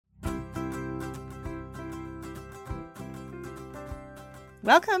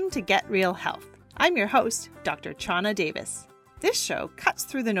Welcome to Get Real Health. I'm your host, Dr. Chana Davis. This show cuts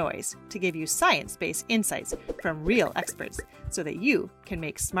through the noise to give you science-based insights from real experts so that you can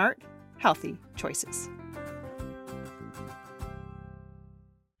make smart, healthy choices.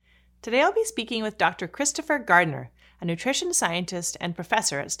 Today I'll be speaking with Dr. Christopher Gardner, a nutrition scientist and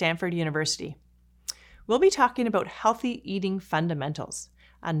professor at Stanford University. We'll be talking about healthy eating fundamentals,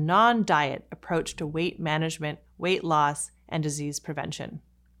 a non-diet approach to weight management, weight loss, and disease prevention.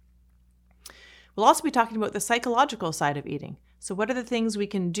 We'll also be talking about the psychological side of eating. So what are the things we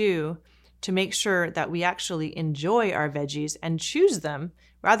can do to make sure that we actually enjoy our veggies and choose them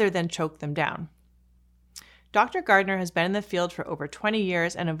rather than choke them down? Dr. Gardner has been in the field for over 20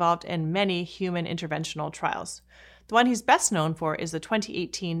 years and involved in many human interventional trials. The one he's best known for is the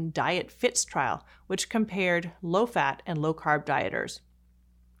 2018 Diet Fits trial, which compared low-fat and low-carb dieters.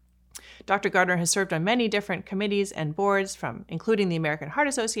 Dr. Gardner has served on many different committees and boards, including the American Heart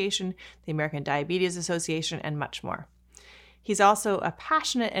Association, the American Diabetes Association, and much more. He's also a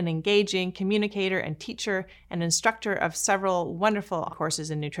passionate and engaging communicator and teacher and instructor of several wonderful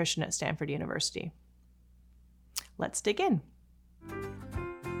courses in nutrition at Stanford University. Let's dig in.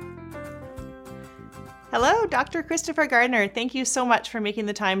 Hello, Dr. Christopher Gardner. Thank you so much for making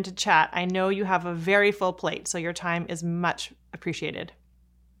the time to chat. I know you have a very full plate, so your time is much appreciated.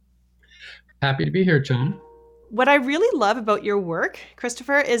 Happy to be here, John. What I really love about your work,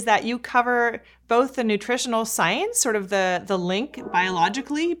 Christopher, is that you cover both the nutritional science, sort of the link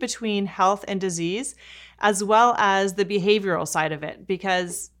biologically between health and disease, as well as the behavioral side of it,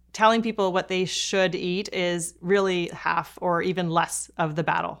 because telling people what they should eat is really half or even less of the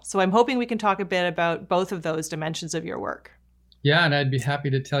battle. So I'm hoping we can talk a bit about both of those dimensions of your work. Yeah, and I'd be happy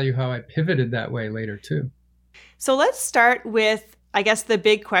to tell you how I pivoted that way later too. So let's start with, I guess, the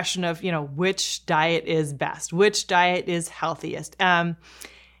big question of, which diet is best, which diet is healthiest.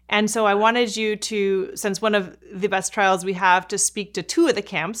 And so I wanted you to, since one of the best trials we have, to speak to two of the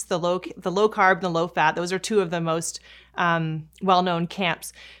camps, the low carb and the low fat. Those are two of the most well-known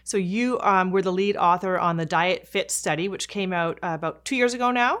camps. So you were the lead author on the Diet Fit study, which came out about 2 years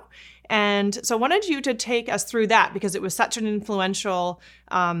ago now. And so I wanted you to take us through that because it was such an influential,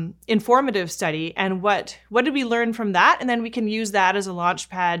 informative study. And what did we learn from that? And then we can use that as a launch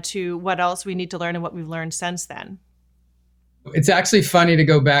pad to what else we need to learn and what we've learned since then. It's actually funny to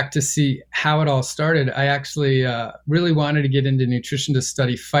go back to see how it all started. I actually really wanted to get into nutrition to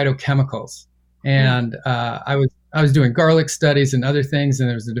study phytochemicals. And I was doing garlic studies and other things. And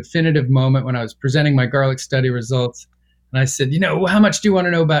there was a definitive moment when I was presenting my garlic study results. And I said, how much do you want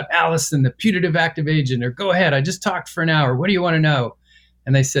to know about allicin, the putative active agent? Or go ahead, I just talked for an hour. What do you want to know?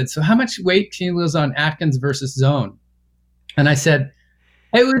 And they said, so how much weight can you lose on Atkins versus Zone? And I said,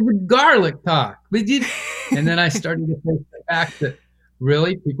 it was a garlic talk. And then I started to face the fact that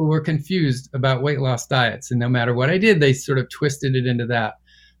really people were confused about weight loss diets. And no matter what I did, they sort of twisted it into that.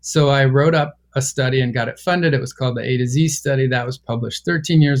 So I wrote up a study and got it funded. It was called the A to Z study. That was published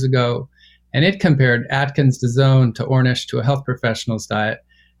 13 years ago. And it compared Atkins to Zone to Ornish to a health professional's diet.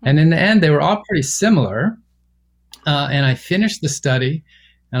 And in the end, they were all pretty similar. And I finished the study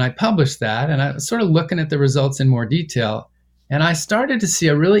and I published that. And I was sort of looking at the results in more detail. And I started to see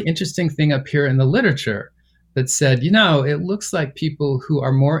a really interesting thing appear in the literature that said, it looks like people who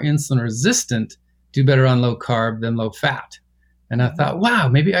are more insulin resistant do better on low carb than low fat. And I thought, wow,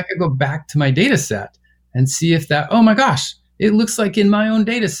 maybe I could go back to my data set and see if that, oh my gosh, it looks like in my own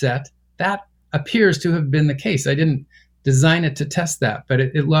data set, that appears to have been the case. I didn't design it to test that, but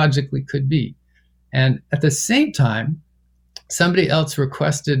it logically could be. And at the same time, somebody else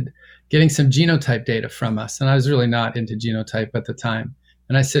requested getting some genotype data from us. And I was really not into genotype at the time.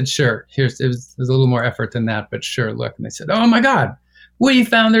 And I said, sure, there's a little more effort than that, but sure, look. And they said, oh my God, we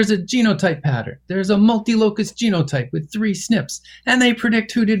found there's a genotype pattern. There's a multi-locus genotype with 3 SNPs, and they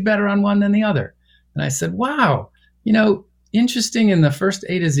predict who did better on one than the other. And I said, wow, interesting, in the first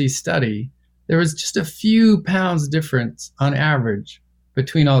A to Z study, there was just a few pounds difference on average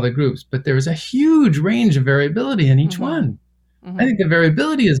between all the groups, but there was a huge range of variability in each one. Mm-hmm. I think the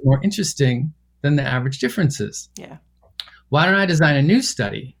variability is more interesting than the average differences. Yeah. Why don't I design a new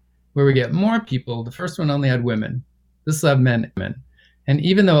study where we get more people? The first one only had women. This will have men. And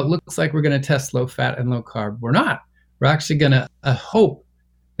even though it looks like we're going to test low fat and low carb, we're not. We're actually going to hope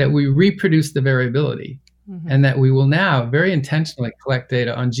that we reproduce the variability. Mm-hmm. And that we will now very intentionally collect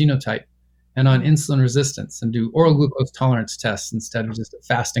data on genotype and on insulin resistance and do oral glucose tolerance tests instead of just a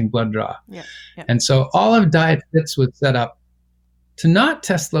fasting blood draw. Yeah. And so all of Diet Fits was set up to not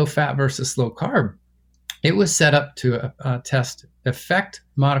test low fat versus low carb. It was set up to test effect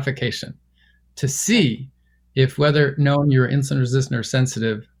modification, to see if whether knowing you're insulin resistant or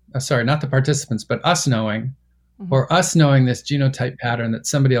sensitive, sorry, not the participants, but us knowing, or us knowing this genotype pattern that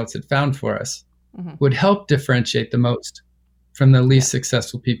somebody else had found for us would help differentiate the most from the least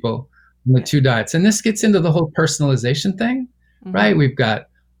successful people in the two diets. And this gets into the whole personalization thing, right? We've got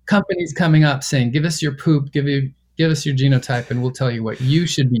companies coming up saying, give us your poop, give us your genotype, and we'll tell you what you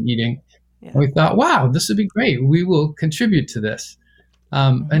should be eating. And we thought, wow, this would be great. We will contribute to this.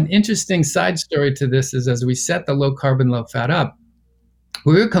 An interesting side story to this is as we set the low carb and low fat up,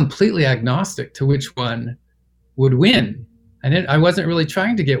 we were completely agnostic to which one would win. I wasn't really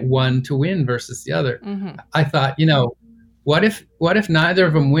trying to get one to win versus the other. I thought, what if neither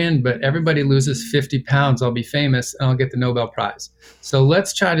of them win, but everybody loses 50 pounds, I'll be famous and I'll get the Nobel Prize. So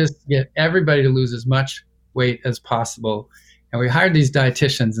let's try to get everybody to lose as much weight as possible. And we hired these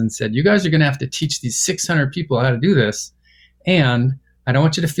dietitians and said, you guys are going to have to teach these 600 people how to do this. And I don't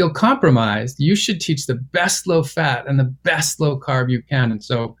want you to feel compromised. You should teach the best low fat and the best low carb you can. And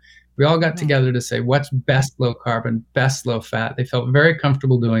so we all got together to say, what's best low carb and best low fat? They felt very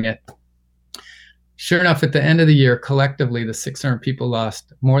comfortable doing it. Sure enough, at the end of the year, collectively, the 600 people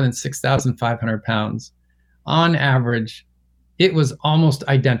lost more than 6,500 pounds. On average, it was almost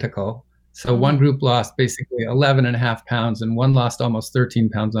identical. So one group lost basically 11.5 pounds and one lost almost 13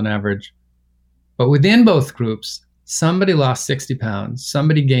 pounds on average. But within both groups, somebody lost 60 pounds,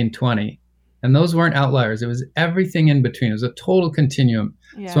 somebody gained 20. And those weren't outliers. It was everything in between. It was a total continuum.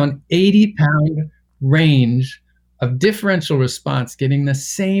 So an 80-pound range of differential response, getting the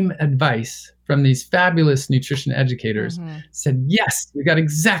same advice from these fabulous nutrition educators, said, yes, we got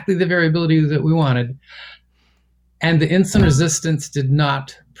exactly the variability that we wanted. And the insulin resistance did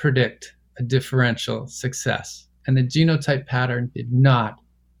not predict a differential success. And the genotype pattern did not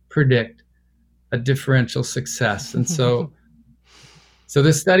predict a differential success. And so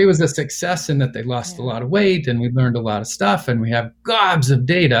this study was a success in that they lost a lot of weight and we learned a lot of stuff and we have gobs of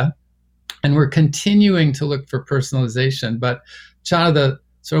data and we're continuing to look for personalization. But Chana, the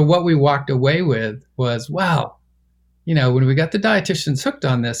sort of what we walked away with was, wow, when we got the dietitians hooked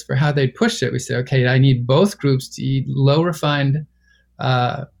on this for how they'd push it, we said, okay, I need both groups to eat low refined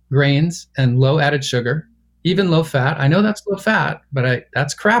grains and low added sugar, even low fat. I know that's low fat, but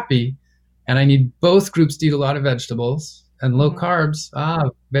that's crappy. And I need both groups to eat a lot of vegetables and low carbs.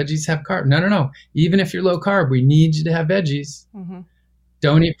 Veggies have carbs. No. Even if you're low carb, we need you to have veggies.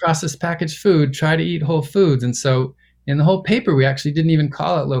 Don't eat processed packaged food. Try to eat whole foods. And so in the whole paper, we actually didn't even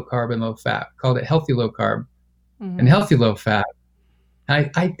call it low carb and low fat. We called it healthy low carb and healthy low fat.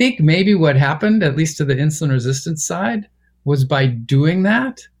 I think maybe what happened, at least to the insulin resistance side, was by doing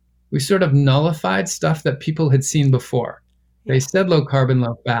that, we sort of nullified stuff that people had seen before. They said low carb and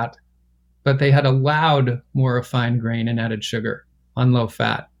low fat, but they had allowed more refined grain and added sugar on low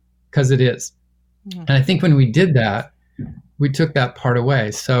fat because it is. And I think when we did that, we took that part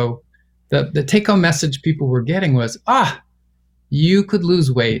away. So the take-home message people were getting was, you could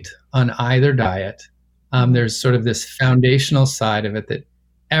lose weight on either diet. There's sort of this foundational side of it that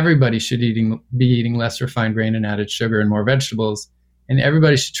everybody should be eating less refined grain and added sugar and more vegetables. And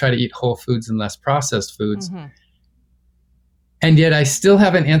everybody should try to eat whole foods and less processed foods. And yet I still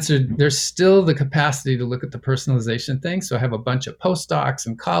haven't answered, there's still the capacity to look at the personalization thing. So I have a bunch of postdocs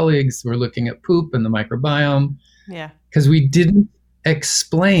and colleagues who are looking at poop and the microbiome. Because we didn't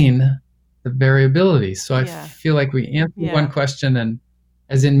explain the variability. So I feel like we answered one question and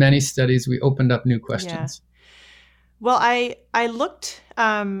as in many studies, we opened up new questions. Well, I looked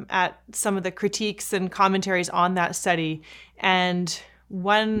at some of the critiques and commentaries on that study, and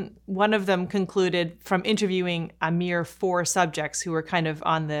one of them concluded from interviewing a mere 4 subjects who were kind of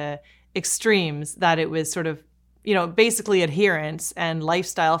on the extremes that it was sort of, basically adherence and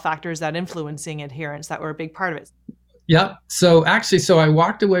lifestyle factors that influencing adherence that were a big part of it. Yep. So I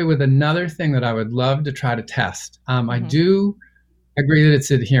walked away with another thing that I would love to try to test. I do agree that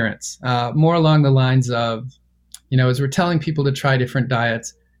it's adherence, more along the lines of, as we're telling people to try different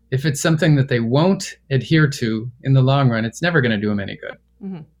diets, if it's something that they won't adhere to in the long run, it's never going to do them any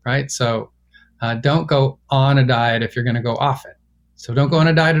good, right? So don't go on a diet if you're going to go off it. So don't go on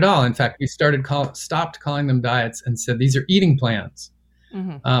a diet at all. In fact, we stopped calling them diets and said these are eating plans.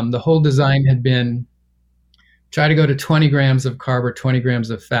 The whole design had been try to go to 20 grams of carb or 20 grams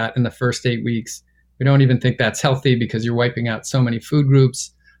of fat in the first 8 weeks. We don't even think that's healthy because you're wiping out so many food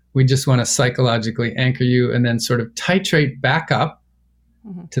groups. We just want to psychologically anchor you and then sort of titrate back up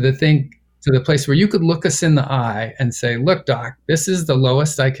to the place where you could look us in the eye and say, look, doc, this is the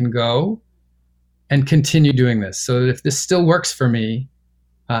lowest I can go and continue doing this. So that if this still works for me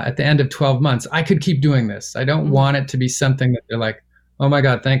at the end of 12 months, I could keep doing this. I don't want it to be something that they're like, oh my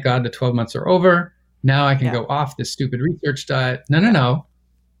God, thank God the 12 months are over. Now I can go off this stupid research diet. No.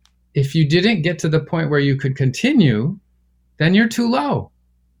 If you didn't get to the point where you could continue, then you're too low.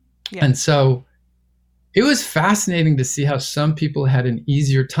 Yeah. And so it was fascinating to see how some people had an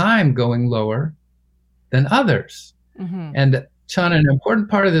easier time going lower than others. Mm-hmm. And Chana, an important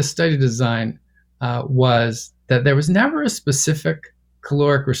part of this study design was that there was never a specific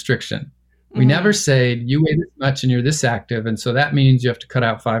caloric restriction. We never say you weigh this much and you're this active, and so that means you have to cut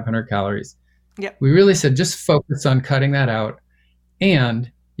out 500 calories. Yep. We really said just focus on cutting that out.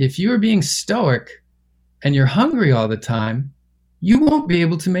 And if you are being stoic and you're hungry all the time, you won't be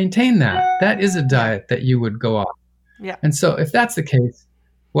able to maintain that. That is a diet that you would go off. Yeah. And so if that's the case,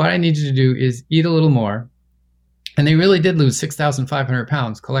 what I need you to do is eat a little more. And they really did lose 6,500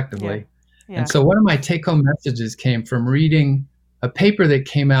 pounds collectively. Yeah. And so one of my take-home messages came from reading a paper that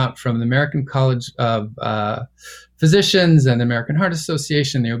came out from the American College of Physicians and the American Heart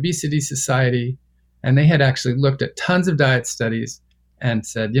Association, the Obesity Society, and they had actually looked at tons of diet studies and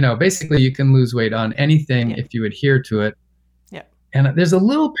said, basically you can lose weight on anything if you adhere to it. Yeah. And there's a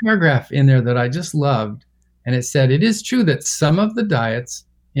little paragraph in there that I just loved, and it said, it is true that some of the diets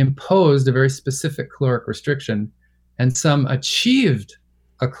imposed a very specific caloric restriction, and some achieved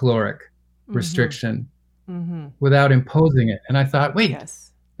a caloric restriction without imposing it. And I thought, wait,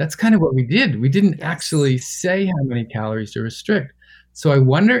 that's kind of what we did. We didn't actually say how many calories to restrict. So I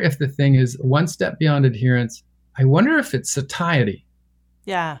wonder if the thing is one step beyond adherence. I wonder if it's satiety.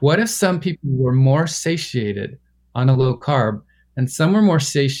 Yeah. What if some people were more satiated on a low carb and some were more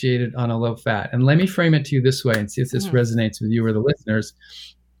satiated on a low fat? And let me frame it to you this way and see if this resonates with you or the listeners.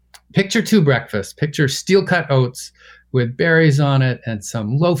 Picture two breakfasts. Picture steel cut oats with berries on it and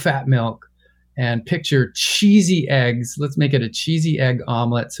some low fat milk. And picture cheesy eggs. Let's make it a cheesy egg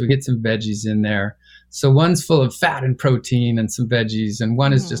omelet so we get some veggies in there. So one's full of fat and protein and some veggies, and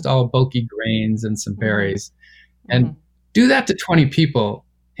one is just all bulky grains and some berries. And do that to 20 people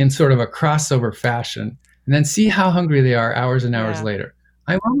in sort of a crossover fashion, and then see how hungry they are hours and hours later.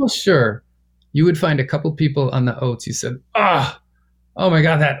 I'm almost sure you would find a couple people on the oats. You said, oh my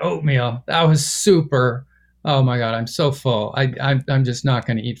God, that oatmeal, that was super. Oh my God, I'm so full. I'm just not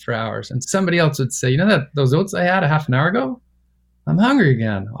going to eat for hours. And somebody else would say, those oats I had a half an hour ago, I'm hungry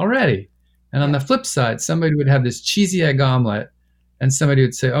again already. And on the flip side, somebody would have this cheesy egg omelet, and somebody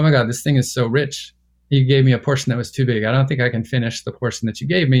would say, oh my God, this thing is so rich. You gave me a portion that was too big. I don't think I can finish the portion that you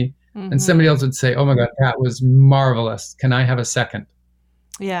gave me. And somebody else would say, oh my God, that was marvelous. Can I have a second?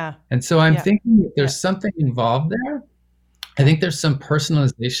 Yeah. And so I'm thinking that there's something involved there. I think there's some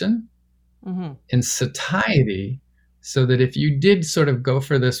personalization in satiety, so that if you did sort of go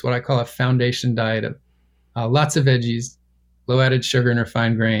for this, what I call a foundation diet of lots of veggies, low added sugar and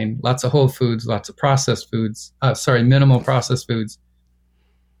refined grain, lots of whole foods, lots of processed foods, minimal processed foods,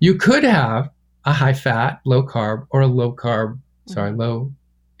 you could have a high fat, low carb, or a low carb,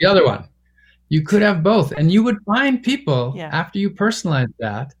 the other one. You could have both. And you would find people after you personalize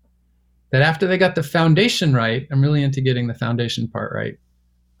that after they got the foundation right, I'm really into getting the foundation part right.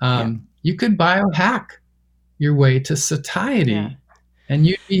 You could biohack your way to satiety and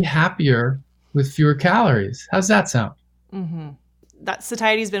you'd be happier with fewer calories. How's that sound? That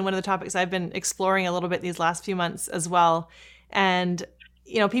satiety has been one of the topics I've been exploring a little bit these last few months as well. And,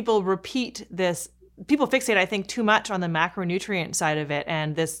 people repeat this, people fixate, I think, too much on the macronutrient side of it.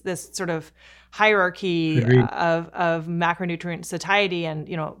 And this sort of hierarchy of macronutrient satiety, and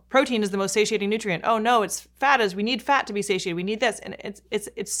protein is the most satiating nutrient. Oh no, it's fat. We need fat to be satiated. We need this, and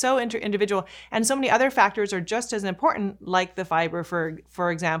it's so individual, and so many other factors are just as important, like the fiber,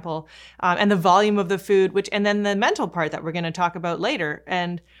 for example, and the volume of the food, and then the mental part that we're going to talk about later.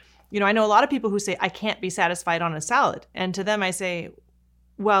 And I know a lot of people who say I can't be satisfied on a salad, and to them I say,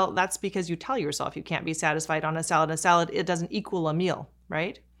 well, that's because you tell yourself you can't be satisfied on a salad. A salad, it doesn't equal a meal,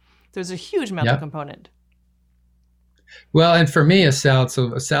 right? There's a huge mental component. Well, and for me, a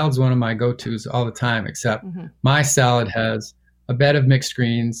salad's one of my go-tos all the time, except my salad has a bed of mixed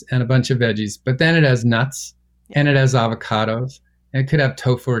greens and a bunch of veggies, but then it has nuts and it has avocados, and it could have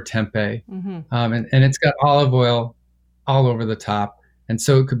tofu or tempeh, and it's got olive oil all over the top. And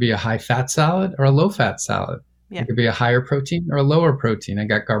so it could be a high-fat salad or a low-fat salad. It could be a higher protein or a lower protein. I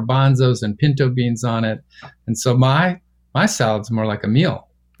got garbanzos and pinto beans on it. And so my salad's more like a meal.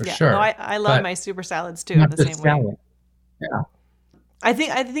 For sure. No, I love my super salads too, in the same way. Yeah. I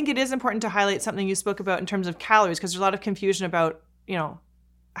think it is important to highlight something you spoke about in terms of calories, because there's a lot of confusion about,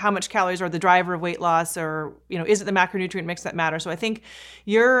 how much calories are the driver of weight loss, or, is it the macronutrient mix that matters? So I think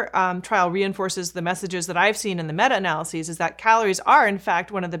your trial reinforces the messages that I've seen in the meta-analyses, is that calories are in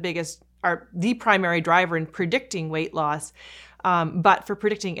fact are the primary driver in predicting weight loss. But for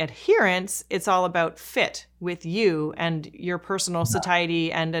predicting adherence, it's all about fit with you and your personal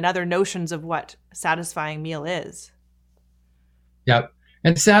satiety and other notions of what satisfying meal is. Yep.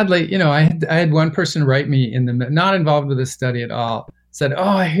 And sadly, I had one person write me not involved with this study at all, said, "Oh,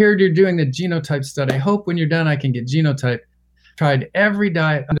 I heard you're doing the genotype study. I hope when you're done, I can get genotype. Tried every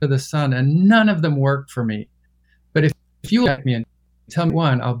diet under the sun and none of them worked for me. But if you look at me and tell me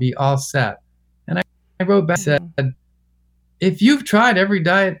one, I'll be all set." And I wrote back and said, if you've tried every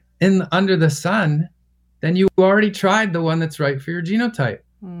diet under the sun, then you already tried the one that's right for your genotype.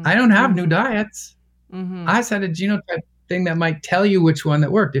 I don't have new diets. I said a genotype thing that might tell you which one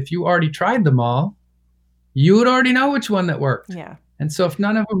that worked. If you already tried them all, you would already know which one that worked. Yeah. And so if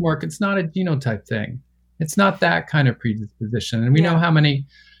none of them work, it's not a genotype thing. It's not that kind of predisposition. And we know how many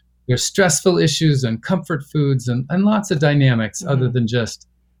there's stressful issues and comfort foods and lots of dynamics other than just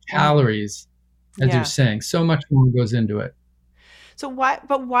calories, as you're saying. So much more goes into it. So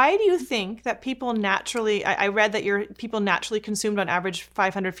why do you think that people naturally, I read that people naturally consumed on average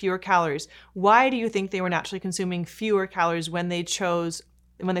 500 fewer calories. Why do you think they were naturally consuming fewer calories when they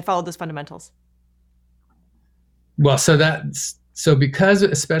followed those fundamentals? Well, so because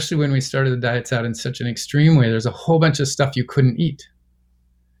especially when we started the diets out in such an extreme way, there's a whole bunch of stuff you couldn't eat.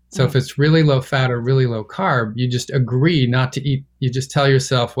 So if it's really low fat or really low carb, you just agree not to eat. You just tell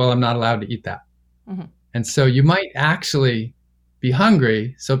yourself, well, I'm not allowed to eat that. And so you might actually be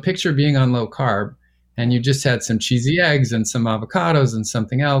hungry. So picture being on low carb and you just had some cheesy eggs and some avocados and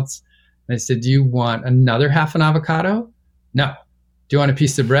something else. They said, do you want another half an avocado? No. Do you want a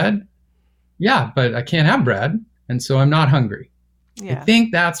piece of bread? Yeah, but I can't have bread. And so I'm not hungry. Yeah. I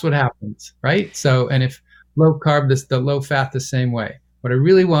think that's what happens, right? So, and if low carb, the low fat the same way. What I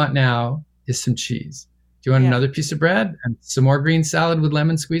really want now is some cheese. Do you want another piece of bread and some more green salad with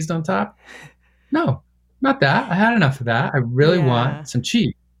lemon squeezed on top? No, not that. I had enough of that. I really want some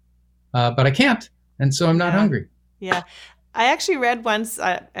cheese, but I can't. And so I'm not hungry. Yeah. I actually read once,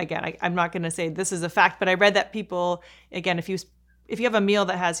 I'm not going to say this is a fact, but I read that people, again, if you have a meal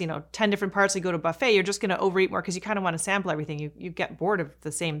that has, 10 different parts, you go to a buffet, you're just going to overeat more because you kind of want to sample everything. You get bored of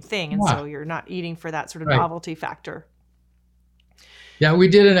the same thing. And so you're not eating for that sort of novelty factor. Yeah, we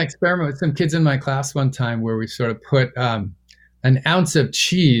did an experiment with some kids in my class one time where we sort of put an ounce of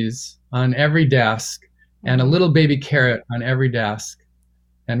cheese on every desk and a little baby carrot on every desk.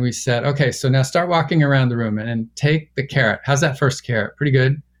 And we said, okay, so now start walking around the room and take the carrot. How's that first carrot? Pretty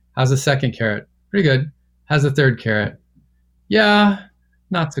good. How's the second carrot? Pretty good. How's the third carrot? Yeah,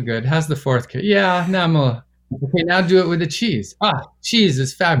 not so good. How's the fourth carrot? Yeah, okay, now do it with the cheese. Cheese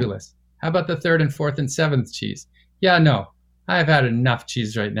is fabulous. How about the third and fourth and seventh cheese? Yeah, no. I've had enough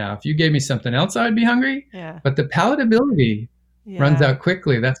cheese right now. If you gave me something else, I would be hungry. Yeah. But the palatability runs out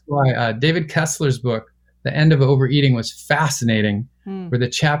quickly. That's why David Kessler's book, The End of Overeating, was fascinating, where the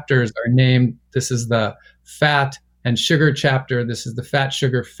chapters are named. This is the fat and sugar chapter. This is the fat,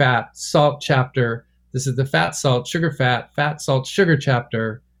 sugar, fat, salt chapter. This is the fat, salt, sugar, fat, salt, sugar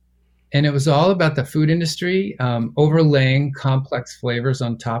chapter. And it was all about the food industry overlaying complex flavors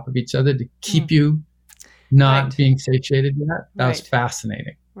on top of each other to keep you not being satiated yet. That was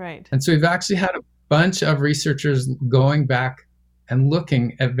fascinating. Right. And so we've actually had a bunch of researchers going back and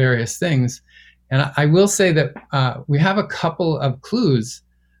looking at various things. And I will say that we have a couple of clues.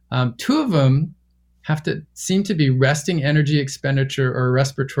 Two of them seem to be resting energy expenditure or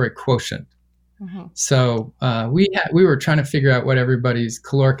respiratory quotient. So we were trying to figure out what everybody's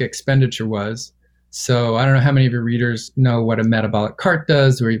caloric expenditure was. So I don't know how many of your readers know what a metabolic cart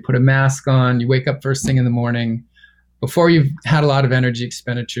does, where you put a mask on, you wake up first thing in the morning before you've had a lot of energy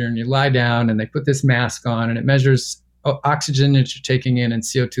expenditure, and you lie down and they put this mask on and it measures oxygen that you're taking in and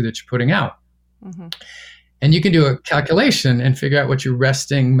CO2 that you're putting out. And you can do a calculation and figure out what your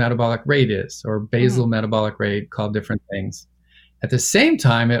resting metabolic rate is, or basal metabolic rate, called different things. At the same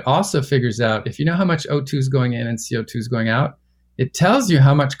time, it also figures out, if you know how much O2 is going in and CO2 is going out, it tells you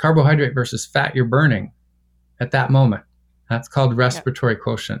how much carbohydrate versus fat you're burning at that moment. That's called respiratory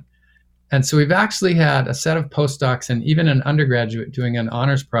quotient. And so we've actually had a set of postdocs and even an undergraduate doing an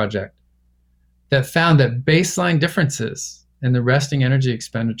honors project that found that baseline differences in the resting energy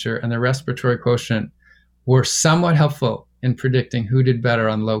expenditure and the respiratory quotient were somewhat helpful in predicting who did better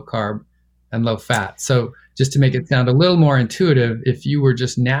on low carb and low fat. So just to make it sound a little more intuitive, if you were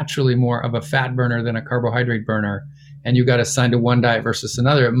just naturally more of a fat burner than a carbohydrate burner, and you got assigned to one diet versus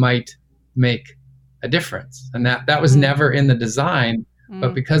another, it might make a difference. And that was never in the design,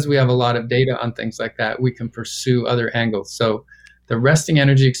 but because we have a lot of data on things like that, we can pursue other angles. So the resting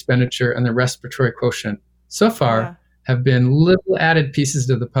energy expenditure and the respiratory quotient so far have been little added pieces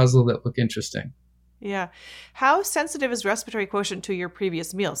to the puzzle that look interesting. Yeah. How sensitive is respiratory quotient to your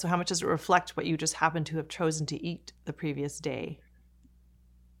previous meal? So how much does it reflect what you just happen to have chosen to eat the previous day?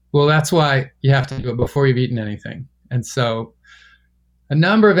 Well, that's why you have to do it before you've eaten anything. And so a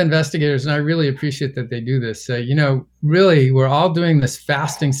number of investigators, and I really appreciate that they do this, say, really, we're all doing this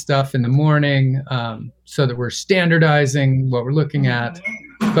fasting stuff in the morning so that we're standardizing what we're looking at.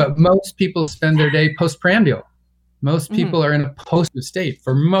 But most people spend their day postprandial. Most people are in a post state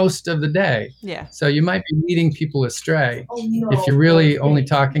for most of the day. Yeah. So you might be leading people astray if you're really only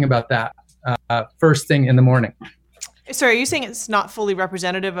talking about that first thing in the morning. So are you saying it's not fully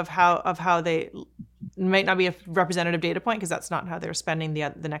representative of how they might not be a representative data point because that's not how they're spending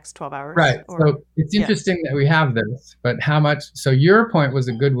the next 12 hours? Right. So it's interesting that we have this, but how much? So your point was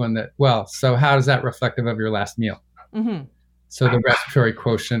a good one so how is that reflective of your last meal? Mm-hmm. So the respiratory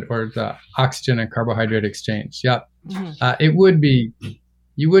quotient or the oxygen and carbohydrate exchange. Yep. Mm-hmm. It would be,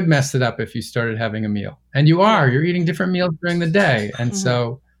 you would mess it up if you started having a meal. And you're eating different meals during the day. And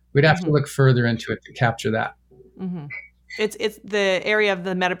so we'd have to look further into it to capture that. Mm-hmm. It's the area of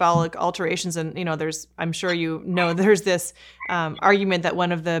the metabolic alterations, and I'm sure there's this argument that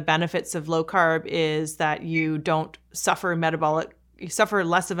one of the benefits of low carb is that you don't suffer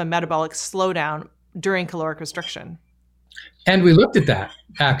less of a metabolic slowdown during caloric restriction. And we looked at that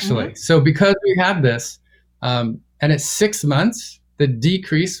actually. Mm-hmm. So because we had this, and at 6 months, the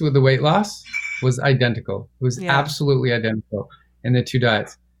decrease with the weight loss was identical. It was absolutely identical in the two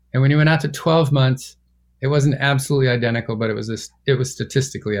diets. And when you went out to 12 months, it wasn't absolutely identical, but it was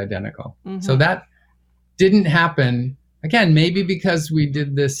statistically identical. Mm-hmm. So that didn't happen, again, maybe because we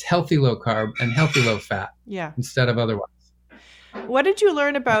did this healthy low carb and healthy low fat instead of otherwise. What did you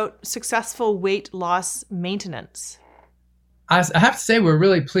learn about successful weight loss maintenance? I have to say we're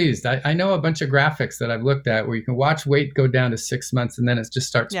really pleased. I know a bunch of graphics that I've looked at where you can watch weight go down to 6 months and then it just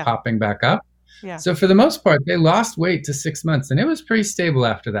starts popping back up. Yeah. So for the most part, they lost weight to 6 months and it was pretty stable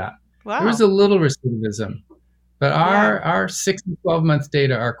after that. Wow. There was a little recidivism, but our 6 and 12 month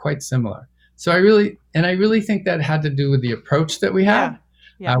data are quite similar. So I really think that had to do with the approach that we had.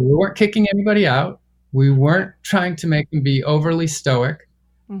 Yeah. We weren't kicking anybody out. We weren't trying to make them be overly stoic.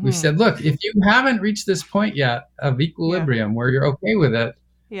 Mm-hmm. We said, look, if you haven't reached this point yet of equilibrium where you're okay with it,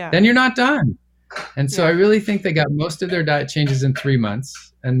 then you're not done. And so I really think they got most of their diet changes in 3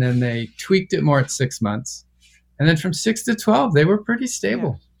 months, and then they tweaked it more at 6 months. And then from 6 to 12, they were pretty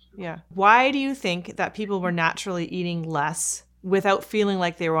stable. Yeah. Why do you think that people were naturally eating less without feeling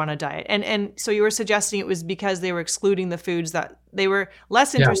like they were on a diet? And so you were suggesting it was because they were excluding the foods that they were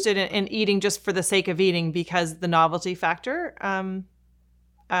less interested in eating just for the sake of eating because the novelty factor?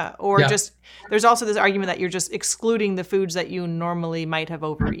 Just there's also this argument that you're just excluding the foods that you normally might have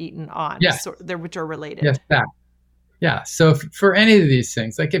overeaten on, which are related. Yes, that. Yeah. So for any of these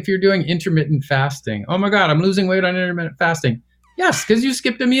things, like if you're doing intermittent fasting, oh my God, I'm losing weight on intermittent fasting. Yes, because you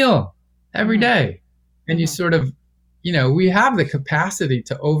skipped a meal every day. And you sort of, we have the capacity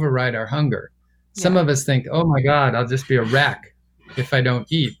to override our hunger. Some of us think, oh my God, I'll just be a wreck if I don't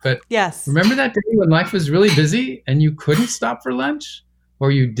eat. But remember that day when life was really busy and you couldn't stop for lunch? Or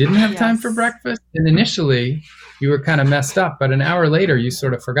you didn't have time for breakfast, and initially you were kind of messed up, but an hour later you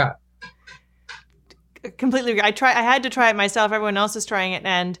sort of forgot. Completely agree. I had to try it myself. Everyone else is trying it,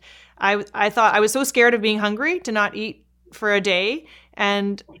 and I thought I was so scared of being hungry to not eat for a day,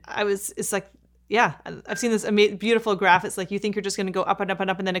 and it's like, I've seen this beautiful graph. It's like you think you're just going to go up and up and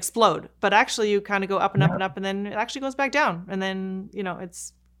up and then explode, but actually you kind of go up and up and up, and then it actually goes back down, and then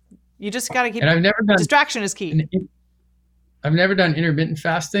you just got to keep. And I've never done distraction is key. I've never done intermittent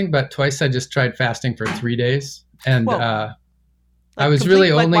fasting, but twice I just tried fasting for 3 days. And I was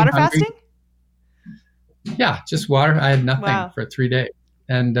really only water hungry. Fasting? Yeah, just water. I had nothing for 3 days.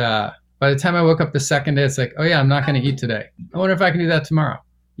 And by the time I woke up the second day, it's like, oh yeah, I'm not going to eat today. I wonder if I can do that tomorrow.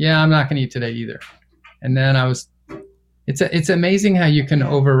 Yeah, I'm not going to eat today either. And then it's amazing how you can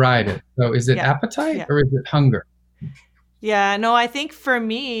override it. So is it appetite or is it hunger? Yeah, no, I think for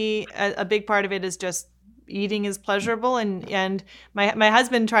me, a big part of it is just eating is pleasurable, and my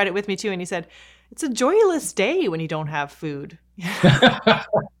husband tried it with me too, and he said it's a joyless day when you don't have food.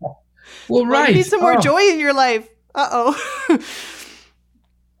 Well, right. You need some more joy in your life. Well,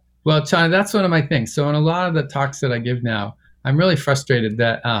 Chana, that's one of my things. So in a lot of the talks that I give now, I'm really frustrated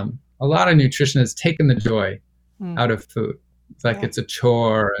that a lot of nutrition has taken the joy out of food. It's like it's a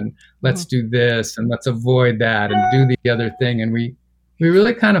chore, and let's do this and let's avoid that and do the other thing, and we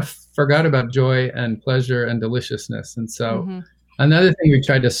really kind of forgot about joy and pleasure and deliciousness. And so another thing we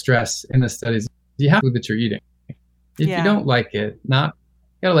tried to stress in the studies, you have food that you're eating. If you don't like it, you got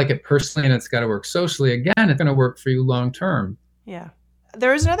to like it personally, and it's got to work socially. Again, it's going to work for you long term. Yeah.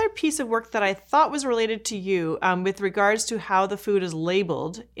 there is another piece of work that I thought was related to you with regards to how the food is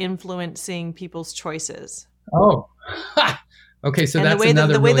labeled, influencing people's choices. Oh, okay. So and that's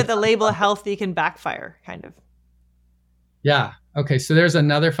the way that the label healthy can backfire, kind of. Yeah. Okay. So there's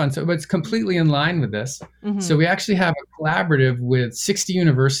another fun. So it's completely in line with this. Mm-hmm. So we actually have a collaborative with 60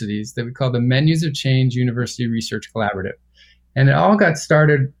 universities that we call the Menus of Change University Research Collaborative. And it all got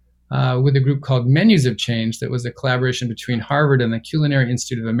started with a group called Menus of Change that was a collaboration between Harvard and the Culinary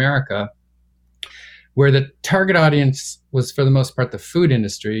Institute of America, where the target audience was, for the most part, the food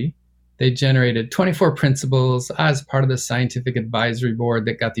industry. They generated 24 principles as part of the scientific advisory board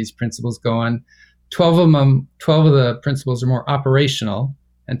that got these principles going. 12 of the principles are more operational,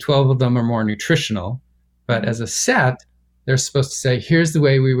 and 12 of them are more nutritional. But as a set, they're supposed to say, here's the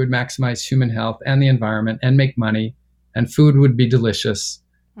way we would maximize human health and the environment and make money, and food would be delicious.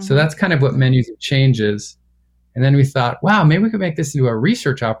 So that's kind of what Menus of Change is. And then we thought, wow, maybe we could make this into a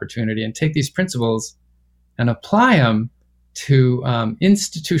research opportunity and take these principles and apply them to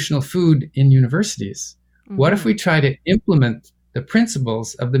institutional food in universities. What if we try to implement the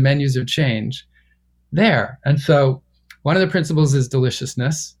principles of the Menus of Change there? And so one of the principles is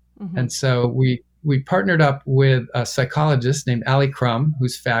deliciousness. And so we partnered up with a psychologist named Ali Crum,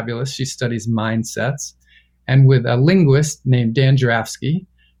 who's fabulous. She studies mindsets, and with a linguist named Dan Jurafsky,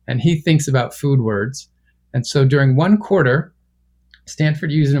 and he thinks about food words. And so during one quarter,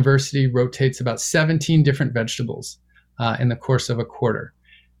 Stanford University rotates about 17 different vegetables in the course of a quarter.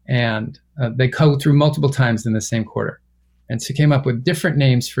 And they go through multiple times in the same quarter. And so came up with different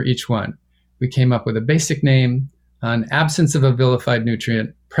names for each one. We came up with a basic name, an absence of a vilified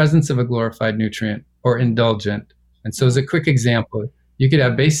nutrient, presence of a glorified nutrient, or indulgent. And so as a quick example, you could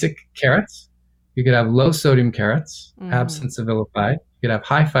have basic carrots, you could have low sodium carrots, absence of vilified, you could have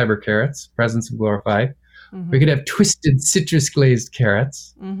high fiber carrots, presence of glorified, we could have twisted citrus glazed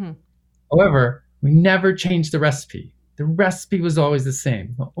carrots. However, we never changed the recipe. The recipe was always the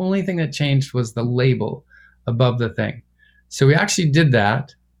same. The only thing that changed was the label above the thing. So we actually did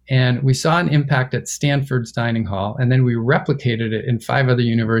that, and we saw an impact at Stanford's dining hall, and then we replicated it in 5 other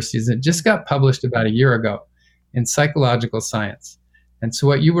universities. It just got published about a year ago in Psychological Science. And so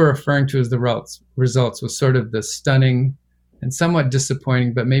what you were referring to as the results was sort of the stunning and somewhat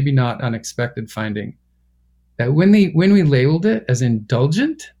disappointing, but maybe not unexpected finding that when we labeled it as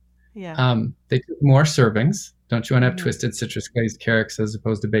indulgent, they took more servings. Don't you want to have twisted citrus glazed carrots as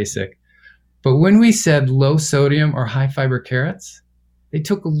opposed to basic? But when we said low sodium or high fiber carrots, they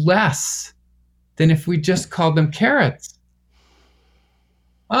took less than if we just called them carrots.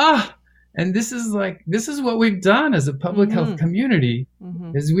 And this is what we've done as a public health community,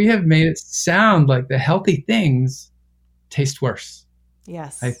 is we have made it sound like the healthy things taste worse.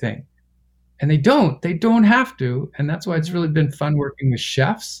 Yes. I think. And they don't have to. And that's why it's really been fun working with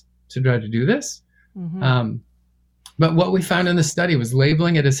chefs to try to do this. But what we found in the study was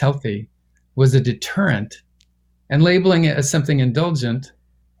labeling it as healthy was a deterrent, and labeling it as something indulgent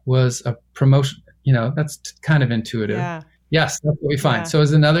was a promotion. That's kind of intuitive. Yeah. Yes, that's what we find. So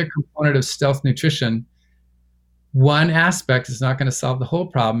as another component of stealth nutrition, one aspect is not going to solve the whole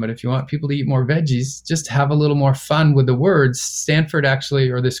problem, but if you want people to eat more veggies, just have a little more fun with the words. Stanford actually,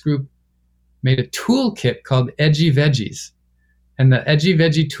 or this group, made a toolkit called Edgy Veggies. And the Edgy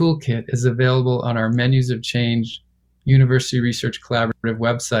Veggie Toolkit is available on our Menus of Change University Research Collaborative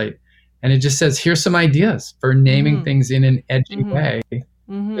website. And it just says, here's some ideas for naming things in an edgy way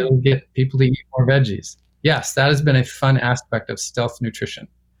that'll get people to eat more veggies. Yes, that has been a fun aspect of stealth nutrition.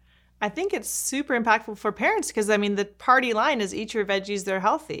 I think it's super impactful for parents because, the party line is eat your veggies, they're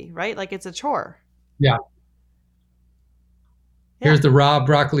healthy, right? Like it's a chore. Yeah. Here's the raw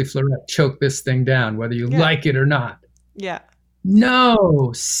broccoli floret. Choke this thing down, whether you like it or not. Yeah.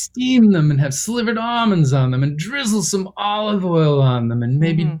 No, steam them and have slivered almonds on them and drizzle some olive oil on them and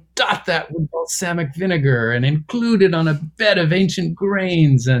maybe dot that with balsamic vinegar and include it on a bed of ancient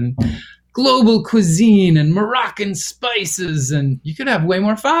grains and global cuisine and Moroccan spices, and you could have way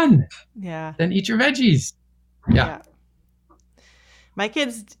more fun than eat your veggies. Yeah. My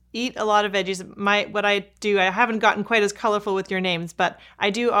kids eat a lot of veggies. What I do, I haven't gotten quite as colorful with your names, but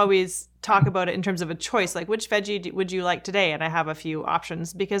I do always talk about it in terms of a choice, like which veggie would you like today? And I have a few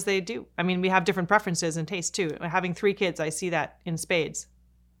options because they do. We have different preferences and tastes too. Having 3 kids, I see that in spades.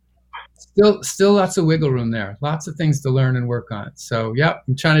 Still lots of wiggle room there. Lots of things to learn and work on. So,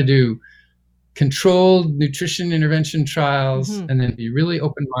 I'm trying to do controlled nutrition intervention trials and then be really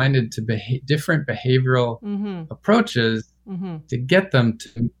open-minded to different behavioral approaches to get them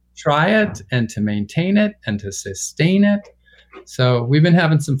to try it and to maintain it and to sustain it. So we've been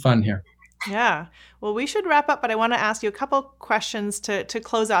having some fun here. Yeah. Well, we should wrap up, but I want to ask you a couple questions to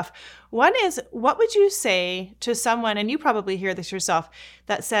close off. One is, what would you say to someone, and you probably hear this yourself,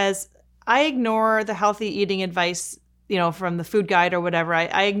 that says, I ignore the healthy eating advice, from the food guide or whatever.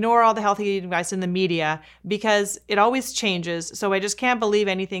 I ignore all the healthy eating advice in the media because it always changes. So I just can't believe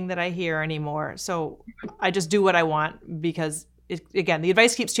anything that I hear anymore. So I just do what I want because, again, the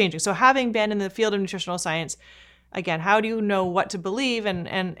advice keeps changing. So having been in the field of nutritional science, again, how do you know what to believe,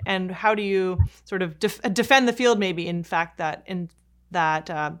 and how do you sort of defend the field, maybe in fact that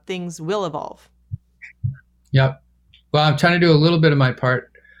things will evolve? Yep. Well, I'm trying to do a little bit of my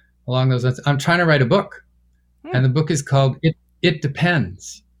part along those lines. I'm trying to write a book, and the book is called It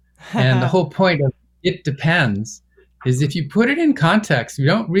Depends. And the whole point of It Depends is if you put it in context, you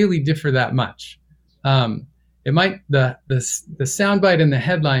don't really differ that much. It might, the soundbite in the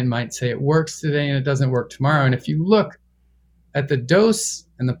headline might say it works today and it doesn't work tomorrow. And if you look at the dose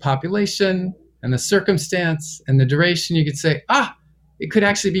and the population and the circumstance and the duration, you could say, it could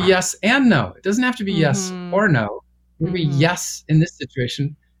actually be yes and no. It doesn't have to be yes or no. It could be yes in this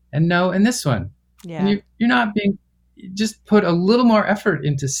situation and no in this one. Yeah. And you're not being, just put a little more effort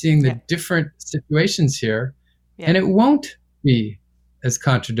into seeing the different situations here, and it won't be as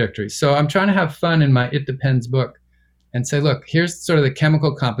contradictory. So I'm trying to have fun in my It Depends book and say, look, here's sort of the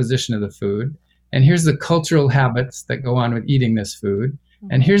chemical composition of the food, and here's the cultural habits that go on with eating this food,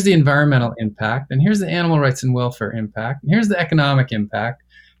 and here's the environmental impact, and here's the animal rights and welfare impact, and here's the economic impact.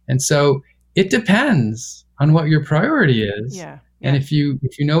 And so it depends on what your priority is. Yeah. And if you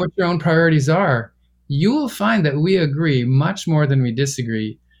know what your own priorities are, you will find that we agree much more than we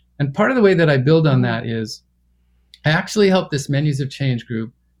disagree. And part of the way that I build on that is I actually help this Menus of Change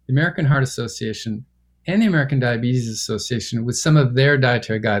group, the American Heart Association, and the American Diabetes Association with some of their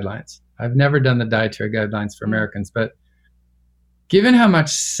dietary guidelines. I've never done the dietary guidelines for Americans, but given how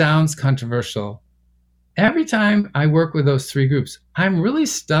much sounds controversial, every time I work with those three groups, I'm really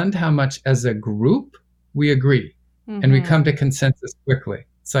stunned how much as a group we agree and we come to consensus quickly.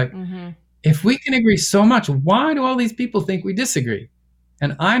 It's like, if we can agree so much, why do all these people think we disagree?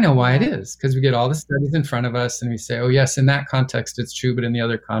 And I know why it is, because we get all the studies in front of us and we say, oh, yes, in that context, it's true, but in the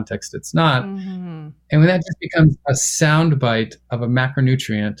other context, it's not. And when that just becomes a soundbite of a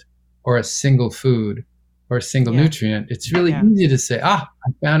macronutrient or a single food or a single nutrient, it's really easy to say, I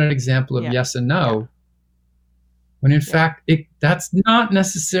found an example of yes and no, when in fact, that's not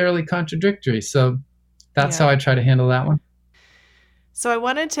necessarily contradictory. So that's how I try to handle that one. So I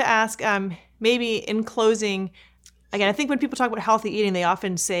wanted to ask, maybe in closing, again, I think when people talk about healthy eating, they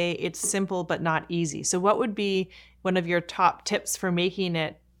often say it's simple but not easy. So what would be one of your top tips for making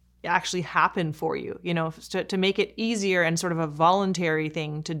it actually happen for you, to make it easier and sort of a voluntary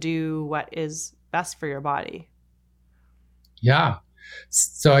thing to do what is best for your body? Yeah.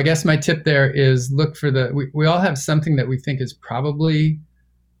 So I guess my tip there is look for we all have something that we think is probably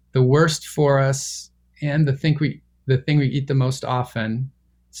the worst for us and the thing we eat the most often.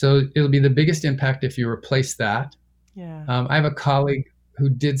 So it'll be the biggest impact if you replace that. Yeah. I have a colleague who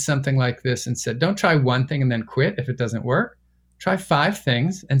did something like this and said, don't try one thing and then quit if it doesn't work. Try 5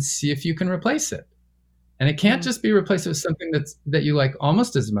 things and see if you can replace it. And it can't just be replaced with something that you like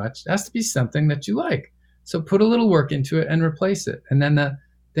almost as much. It has to be something that you like. So put a little work into it and replace it. And then the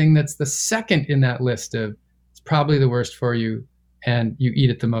thing that's the second in that list of it's probably the worst for you and you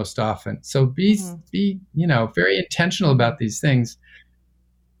eat it the most often. So be very intentional about these things.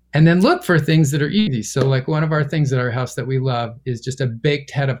 And then look for things that are easy. So like one of our things at our house that we love is just a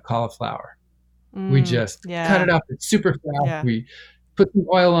baked head of cauliflower. We just cut it up. It's super fast. Yeah. We put some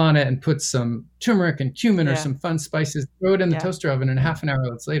oil on it and put some turmeric and cumin or some fun spices, throw it in the toaster oven, and half an hour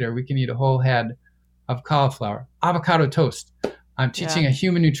later, we can eat a whole head of cauliflower. Avocado toast. I'm teaching a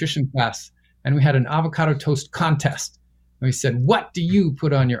human nutrition class, and we had an avocado toast contest. And we said, what do you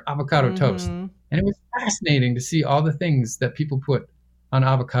put on your avocado toast? And it was fascinating to see all the things that people put on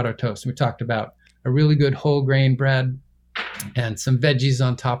avocado toast. We talked about a really good whole grain bread and some veggies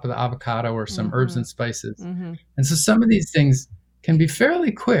on top of the avocado or some herbs and spices. And so some of these things can be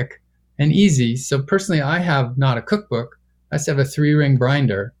fairly quick and easy. So personally, I have not a cookbook. I just have a 3-ring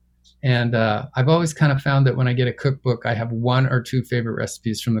binder. And I've always kind of found that when I get a cookbook, I have 1 or 2 favorite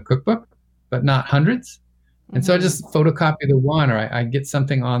recipes from the cookbook, but not hundreds. And so I just photocopy the one, or I get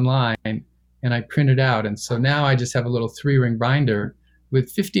something online and I print it out. And so now I just have a little 3-ring binder with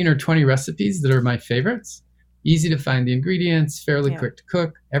 15 or 20 recipes that are my favorites. Easy to find the ingredients, fairly quick to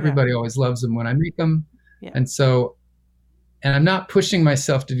cook. Everybody always loves them when I make them. And I'm not pushing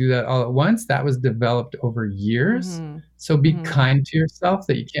myself to do that all at once. That was developed over years. So be kind to yourself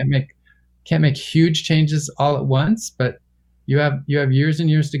that you can't make huge changes all at once, but You have years and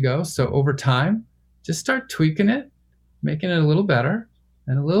years to go. So over time, just start tweaking it, making it a little better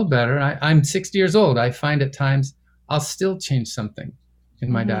and a little better. And I'm 60 years old. I find at times I'll still change something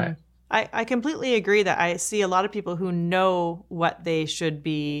in my diet. I completely agree that I see a lot of people who know what they should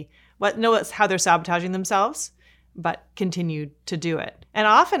be, know how they're sabotaging themselves, but continue to do it. And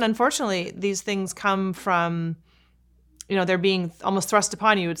often, unfortunately, these things come from, they're being almost thrust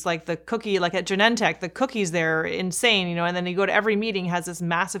upon you. It's like the cookie, like at Genentech, the cookies, they're insane, and then you go to every meeting, has this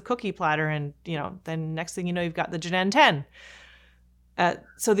massive cookie platter, and, then next thing you know, you've got the Gen 10.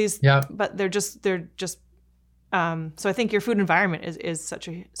 So these, but they're just, so I think your food environment is such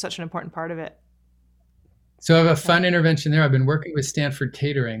an important part of it. So I have a fun intervention there. I've been working with Stanford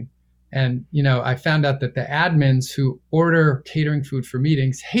Catering, and I found out that the admins who order catering food for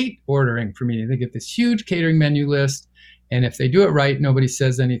meetings hate ordering for meetings. They get this huge catering menu list, and if they do it right, nobody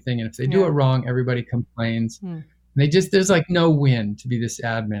says anything, and if they do it wrong, everybody complains. There's like no win to be this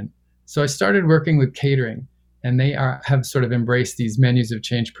admin. So I started working with catering, and they have sort of embraced these menus of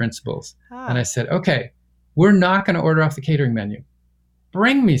change principles. And I said, okay, we're not going to order off the catering menu.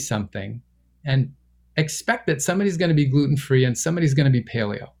 Bring me something and expect that somebody's going to be gluten-free and somebody's going to be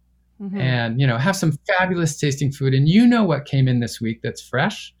paleo. And, have some fabulous tasting food. And what came in this week that's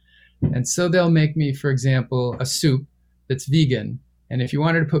fresh. And so they'll make me, for example, a soup that's vegan. And if you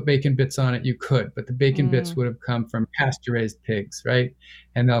wanted to put bacon bits on it, you could. But the bacon bits would have come from pasture-raised pigs, right?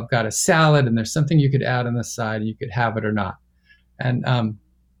 And they've got a salad, and there's something you could add on the side. You could have it or not. And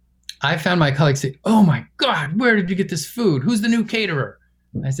I found my colleagues say, oh, my God, where did you get this food? Who's the new caterer?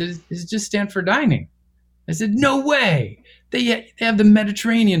 I said, it's just Stanford Dining. I said, no way. They have the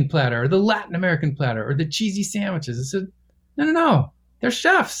Mediterranean platter or the Latin American platter or the cheesy sandwiches. I said, no. They're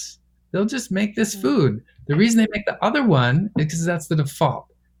chefs. They'll just make this food. The reason they make the other one is because that's the default.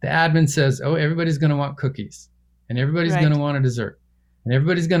 The admin says, oh, everybody's going to want cookies, and everybody's going to want a dessert, and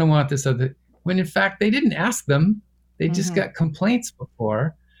everybody's going to want this other. When in fact, they didn't ask them. They just got complaints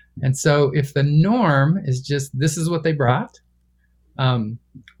before. And so if the norm is just this is what they brought.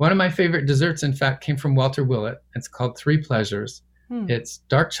 One of my favorite desserts, in fact, came from Walter Willett. It's called Three Pleasures. It's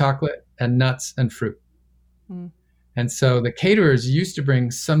dark chocolate and nuts and fruit. And so the caterers used to bring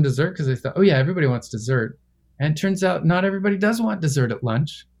some dessert because they thought, oh yeah, everybody wants dessert. And it turns out not everybody does want dessert at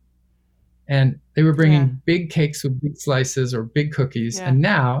lunch. And they were bringing big cakes with big slices or big cookies. And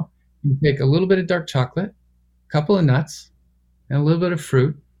now you take a little bit of dark chocolate, a couple of nuts, and a little bit of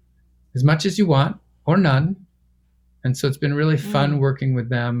fruit, as much as you want or none. And so it's been really fun working with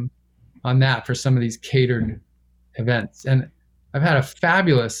them on that for some of these catered events. And I've had a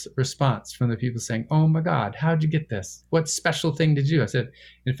fabulous response from the people saying, oh my God, how'd you get this? What special thing did you do? I said,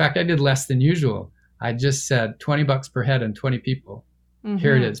 in fact, I did less than usual. I just said $20 per head and 20 people.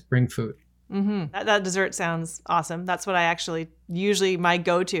 Here it is, bring food. That dessert sounds awesome. That's what I actually usually my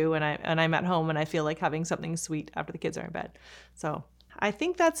go-to when I'm at home and I feel like having something sweet after the kids are in bed. So I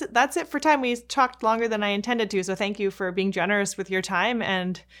think that's it for time. We talked longer than I intended to. So thank you for being generous with your time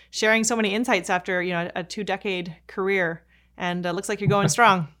and sharing so many insights after a 2-decade career. And it looks like you're going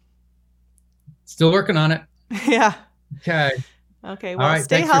strong. Still working on it. Yeah. Okay. Well, right,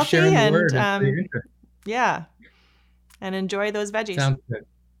 stay healthy and and enjoy those veggies. Sounds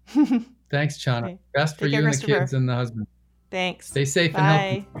good. Thanks, Chana. Okay. Best for you and the kids and the husband. Thanks. Stay safe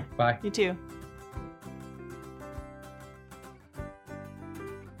and healthy. Bye. You too.